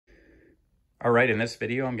All right, in this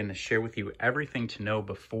video, I'm going to share with you everything to know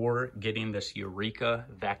before getting this EUREKA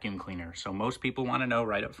vacuum cleaner. So most people want to know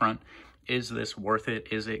right up front, is this worth it?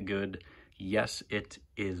 Is it good? Yes, it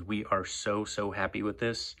is. We are so happy with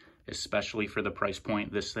this, especially for the price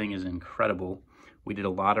point. This thing is incredible. We did a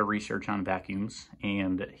lot of research on vacuums,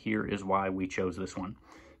 and here is why we chose this one.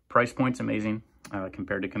 Price point's amazing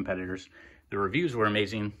compared to competitors. The reviews were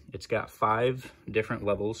amazing. It's got 5 different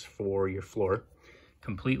levels for your floor.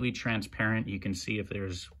 Completely transparent. You can see if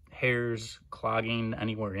there's hairs, clogging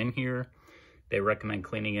anywhere in here. They recommend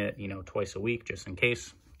cleaning it, twice a week, just in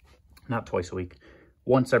case. Not twice a week,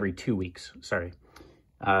 once every 2 weeks, sorry.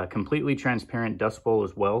 Completely transparent dust bowl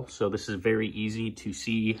as well. So this is very easy to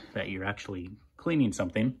see that you're actually cleaning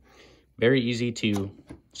something. Very easy to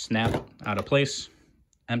snap out of place,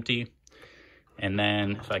 empty. And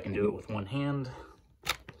then if I can do it with one hand,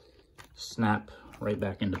 snap right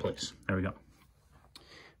back into place. There we go.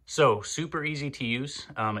 So super easy to use.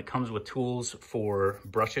 It comes with tools for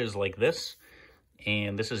brushes like this,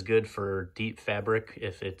 and this is good for deep fabric.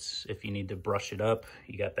 If you need to brush it up,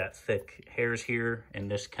 you got that thick hairs here,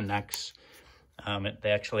 and this connects.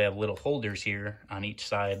 They actually have little holders here on each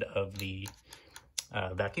side of the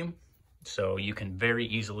vacuum, so you can very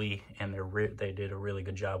easily, and they did a really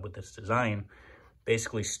good job with this design.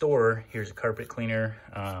 Basically store, here's a carpet cleaner,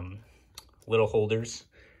 little holders.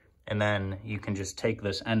 And then you can just take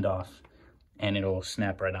this end off and it'll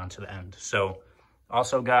snap right onto the end. So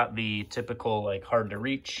also got the typical like hard to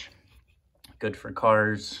reach, good for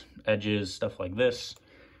cars, edges, stuff like this.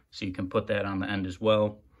 So you can put that on the end as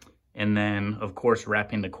well. And then of course,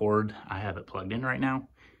 wrapping the cord, I have it plugged in right now,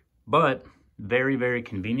 but very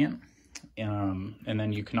convenient. And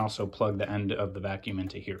then you can also plug the end of the vacuum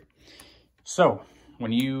into here. So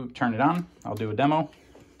when you turn it on, I'll do a demo.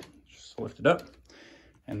 Just lift it up.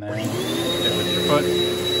 And then hit it with your foot.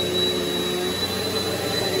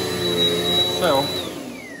 So,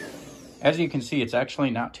 as you can see, it's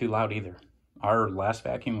actually not too loud either. Our last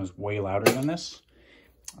vacuum was way louder than this.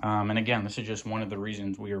 And again, this is just one of the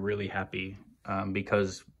reasons we are really happy,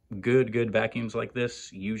 because good vacuums like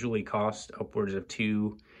this usually cost upwards of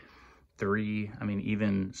 $2, $3, I mean,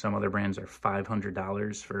 even some other brands are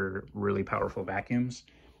 $500 for really powerful vacuums.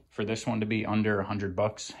 For this one to be under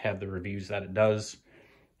 $100, have the reviews that it does.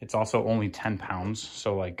 It's also only 10 pounds,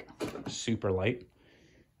 so like super light.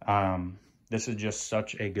 This is just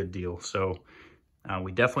such a good deal. So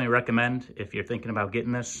we definitely recommend if you're thinking about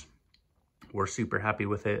getting this. We're super happy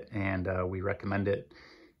with it, and we recommend it.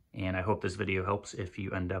 And I hope this video helps if you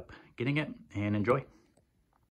end up getting it, and enjoy.